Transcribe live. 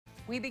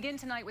We begin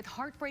tonight with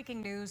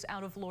heartbreaking news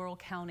out of Laurel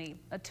County.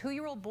 A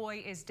 2-year-old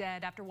boy is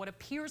dead after what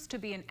appears to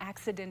be an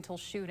accidental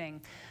shooting.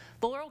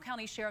 The Laurel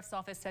County Sheriff's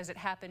Office says it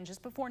happened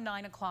just before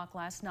 9 o'clock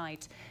last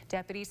night.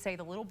 Deputies say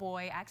the little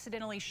boy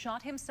accidentally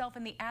shot himself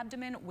in the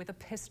abdomen with a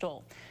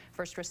pistol.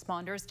 First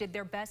responders did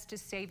their best to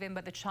save him,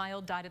 but the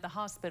child died at the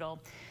hospital.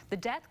 The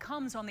death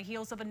comes on the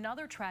heels of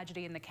another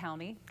tragedy in the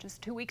county.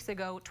 Just 2 weeks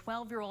ago,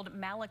 12-year-old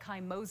Malachi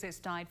Moses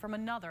died from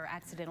another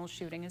accidental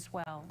shooting as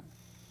well.